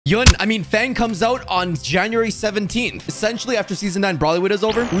Fang comes out on January 17th. Essentially, after Season 9 Brawlerwood is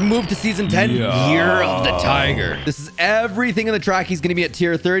over, we move to Season 10, Year of the Tiger. This is everything in the track. He's going to be at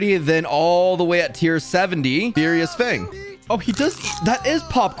tier 30, then all the way at tier 70, Furious Fang. Oh, he does. That is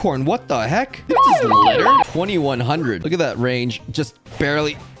popcorn. What the heck? This is litter. 2100. Look at that range. Just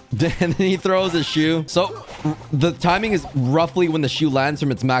barely. And then he throws a shoe. So the timing is roughly when the shoe lands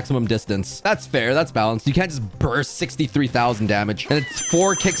from its maximum distance. That's fair. That's balanced. You can't just burst 63,000 damage. And it's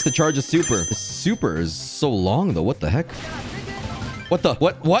 4 kicks to charge a super. The super is so long, though. What the heck? What the?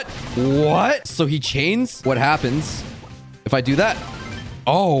 What? So he chains? What happens if I do that?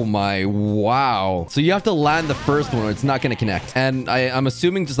 Oh my, wow. So you have to land the first one or it's not going to connect. And I'm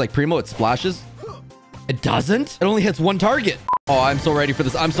assuming just like Primo, it splashes. It doesn't? It only hits one target. Oh, I'm so ready for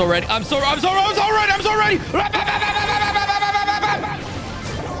this. I'm so ready. I'm so ready.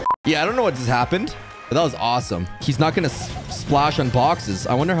 Yeah, I don't know what just happened, but that was awesome. He's not going to splash on boxes.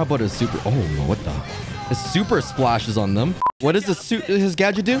 I wonder how about his super. Oh, no, what the? His super splashes on them. What does his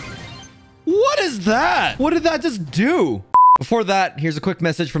gadget do? What is that? What did that just do? Before that, here's a quick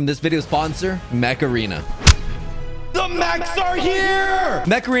message from this video sponsor, Mech Arena. The mechs are here!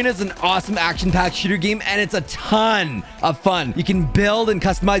 Mech Arena is an awesome action-packed shooter game, and it's a ton of fun. You can build and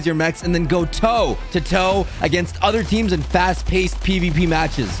customize your mechs and then go toe-to-toe against other teams in fast-paced PvP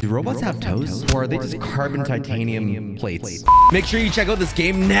matches. Do robots have toes? Or are they just carbon titanium plates? Make sure you check out this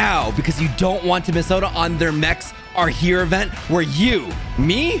game now, because you don't want to miss out on their Mechs Are Here event, where you,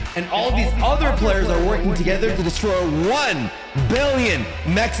 me, and all of these other players are working together to destroy 1 billion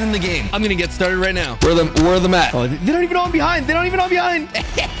mechs in the game. I'm gonna get started right now. Where are them at? Oh, they don't even know I'm behind. They don't even know I'm behind.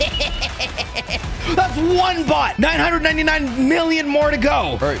 That's one bot. 999 million more to go.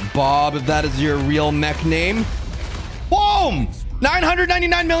 All right, Bob, if that is your real mech name. Boom!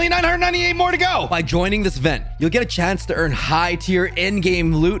 999,998 more to go. By joining this event, you'll get a chance to earn high tier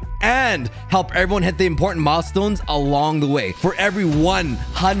in-game loot and help everyone hit the important milestones along the way. For every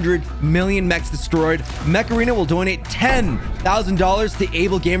 100 million mechs destroyed, Mech Arena will donate $10,000 to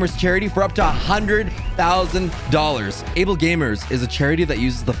Able Gamers charity for up to $100,000. Able Gamers is a charity that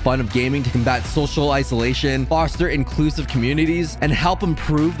uses the fun of gaming to combat social isolation, foster inclusive communities, and help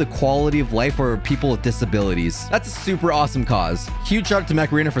improve the quality of life for people with disabilities. That's a super awesome cause. Huge shout out to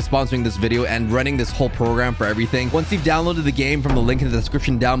Mech Arena for sponsoring this video and running this whole program for everything. Once you've downloaded the game from the link in the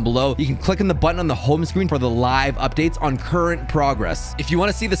description down below, you can click on the button on the home screen for the live updates on current progress. If you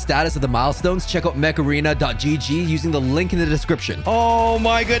want to see the status of the milestones, check out mecharena.gg using the link in the description. Oh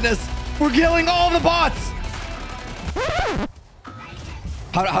my goodness. We're killing all the bots.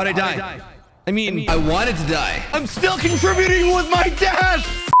 How'd I die? I mean, I wanted to die. I'm still contributing with my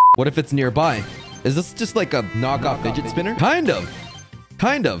death. What if it's nearby? Is this just like a knockoff fidget spinner? Kind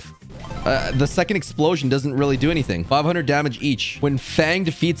of. The second explosion doesn't really do anything. 500 damage each. When Fang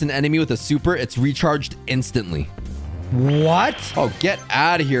defeats an enemy with a super, it's recharged instantly. What? Oh, get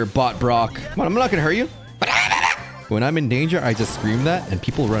out of here, Bot Brock. Come on, I'm not gonna hurt you. When I'm in danger, I just scream that and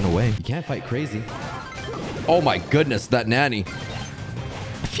people run away. You can't fight crazy. Oh my goodness, that nanny.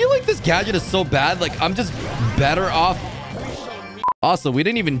 I feel like this gadget is so bad. Like, I'm just better off. Also, we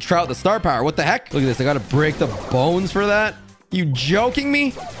didn't even try out the star power. What the heck? Look at this. I gotta break the bones for that. You joking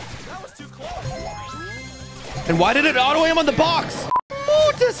me? And why did it auto aim on the box?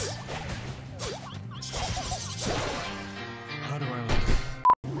 Oh, this. How do I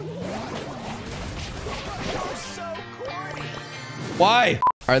Why?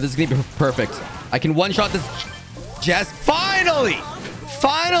 All right, this is gonna be perfect. I can one-shot this Jess. Finally,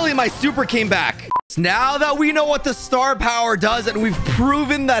 my super came back. Now that we know what the star power does and we've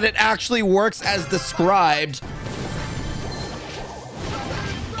proven that it actually works as described.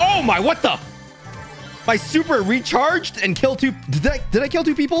 Oh my, what the? My super recharged and killed 2. Did I kill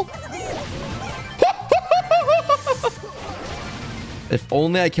 2 people? If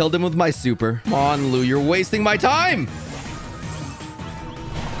only I killed him with my super. Come on, Lou, you're wasting my time.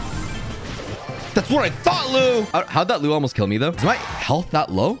 That's what I thought, Lou. How'd that Lou almost kill me, though? Is my health that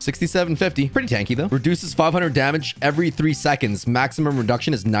low? 6750. Pretty tanky, though. Reduces 500 damage every 3 seconds. Maximum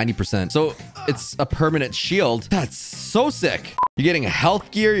reduction is 90%. So it's a permanent shield. That's so sick. You're getting a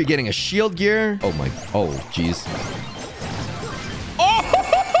health gear. You're getting a shield gear. Oh, my. Oh, jeez. Oh!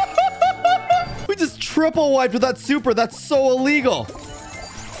 We just triple wiped with that super. That's so illegal.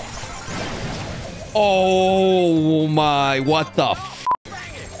 Oh, my. What the f?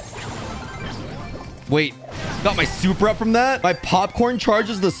 Wait, got my super up from that? My popcorn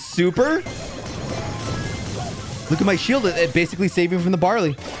charges the super? Look at my shield. It basically saved me from the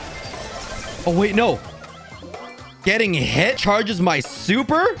barley. Oh, wait, no. Getting hit charges my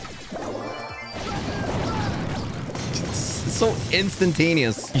super? so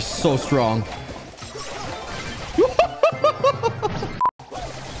instantaneous. He's so strong.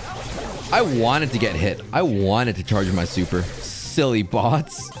 I wanted to get hit. I wanted to charge my super. Silly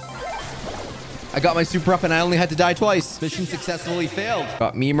bots. I got my super up and I only had to die twice. Mission successfully failed.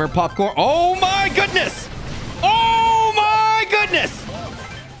 Got memer popcorn. Oh my goodness. Oh my goodness.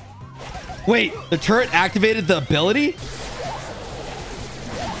 Wait, the turret activated the ability?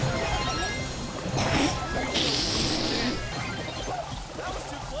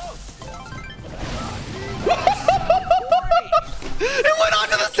 It went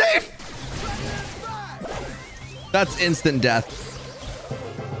onto the safe. That's instant death.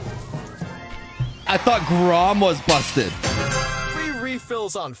 I thought Grom was busted. Free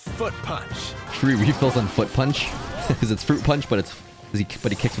refills on foot punch. Free refills on foot punch? Because it's fruit punch, but he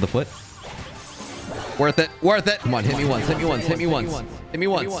kicks with a foot. Worth it. Worth it. Come on, hit me once. Hit me once. Hit me once. Hit me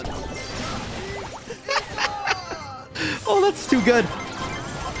once. Oh, that's too good.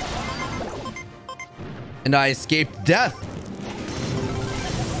 And I escaped death.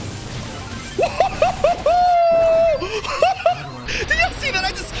 Did you see that?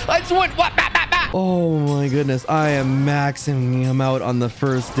 I just went what? Oh my goodness. I am maxing him out on the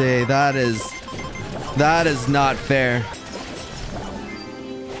first day. That is not fair.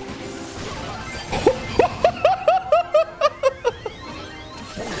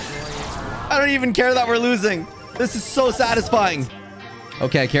 I don't even care that we're losing. This is so satisfying.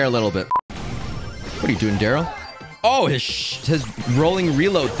 Okay, I care a little bit. What are you doing, Daryl? Oh, his rolling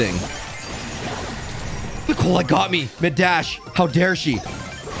reload thing. Nicola got me mid-dash. How dare she?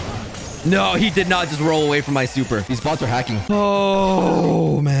 No, he did not just roll away from my super. These bots are hacking.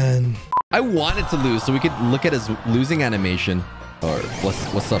 Oh, man. I wanted to lose so we could look at his losing animation. Or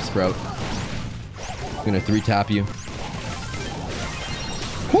what's up, Sprout? I'm gonna 3-tap you.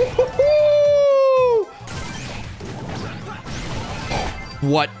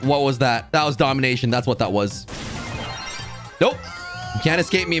 What was that? That was domination. That's what that was. Nope. You can't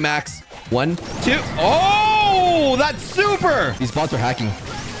escape me, Max. 1, 2. Oh, that's super. These bots are hacking.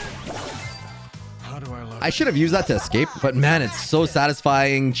 How do I look? I should have used that to escape, but man, it's so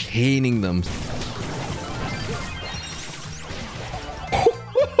satisfying chaining them.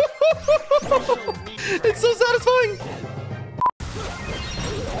 It's so satisfying.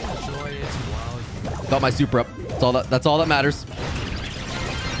 Got my super up. That's all that matters.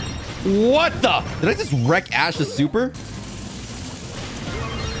 What the? Did I just wreck Ash's super?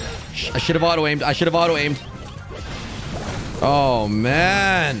 I should have auto-aimed. I should have auto-aimed. Oh,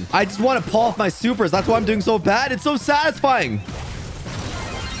 man. I just want to pull off my supers. That's why I'm doing so bad. It's so satisfying.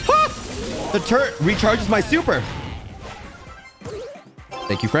 The turret recharges my super.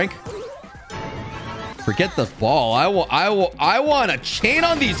 Thank you, Frank. Forget the ball. I want to chain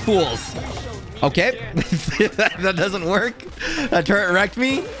on these fools. Okay. That doesn't work. That turret wrecked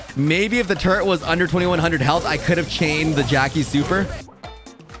me. Maybe if the turret was under 2100 health, I could have chained the Jackie super.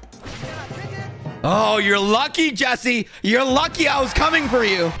 Oh, you're lucky, Jesse. You're lucky I was coming for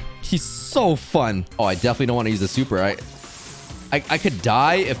you. He's so fun. Oh, I definitely don't want to use the super. I could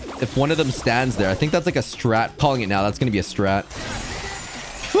die if one of them stands there. I think that's like a strat. Calling it now. That's going to be a strat.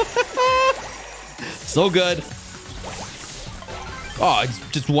 So good. Oh, it's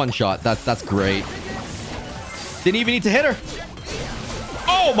just one shot. That's great. Didn't even need to hit her.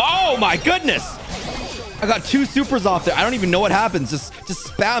 Oh my goodness. I got 2 supers off there. I don't even know what happens. Just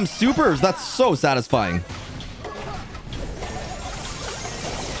spam supers. That's so satisfying.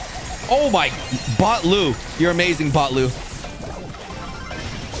 Oh my, Bot Lou. You're amazing, Bot Lou.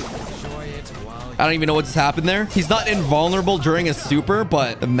 I don't even know what just happened there. He's not invulnerable during a super,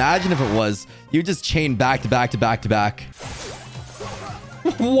 but imagine if it was. You just chain back to back to back to back.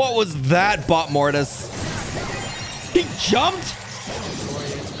 What was that, Bot Mortis? He jumped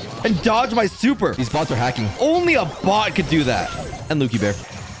and dodged my super. These bots are hacking. Only a bot could do that. And Lukey Bear.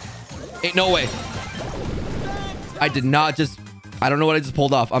 Ain't no way. I did not just... I don't know what I just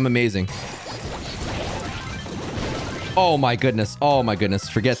pulled off. I'm amazing. Oh my goodness. Oh my goodness.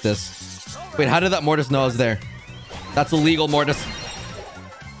 Forget this. Wait, how did that Mortis know I was there? That's illegal, Mortis.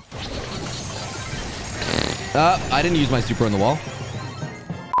 I didn't use my super on the wall.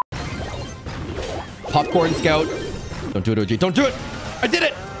 Popcorn Scout. Don't do it, OG. Don't do it. I did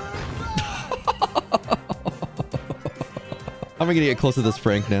it. How am I gonna get close to this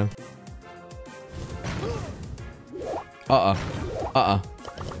Frank now?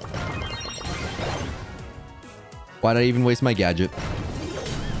 Why'd I even waste my gadget?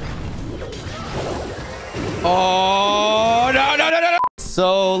 Oh, no.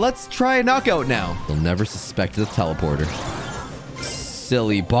 So let's try a knockout now. They'll never suspect the teleporter.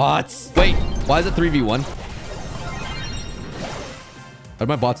 Silly bots. Wait, why is it 3v1? Why did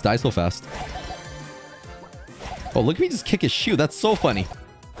my bots die so fast? Oh, look at me just kick his shoe. That's so funny.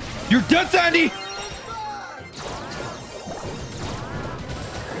 You're dead, Sandy!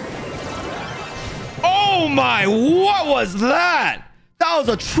 Oh my, what was that? That was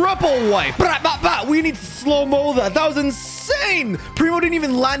a triple wipe. We need to slow-mo that. That was insane. Primo didn't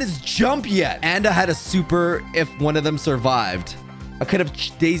even land his jump yet. And I had a super if one of them survived. I could have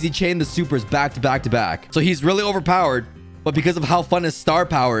daisy chained the supers back to back to back. So he's really overpowered. But because of how fun his star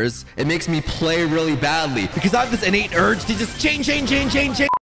power is, it makes me play really badly. Because I have this innate urge to just chain.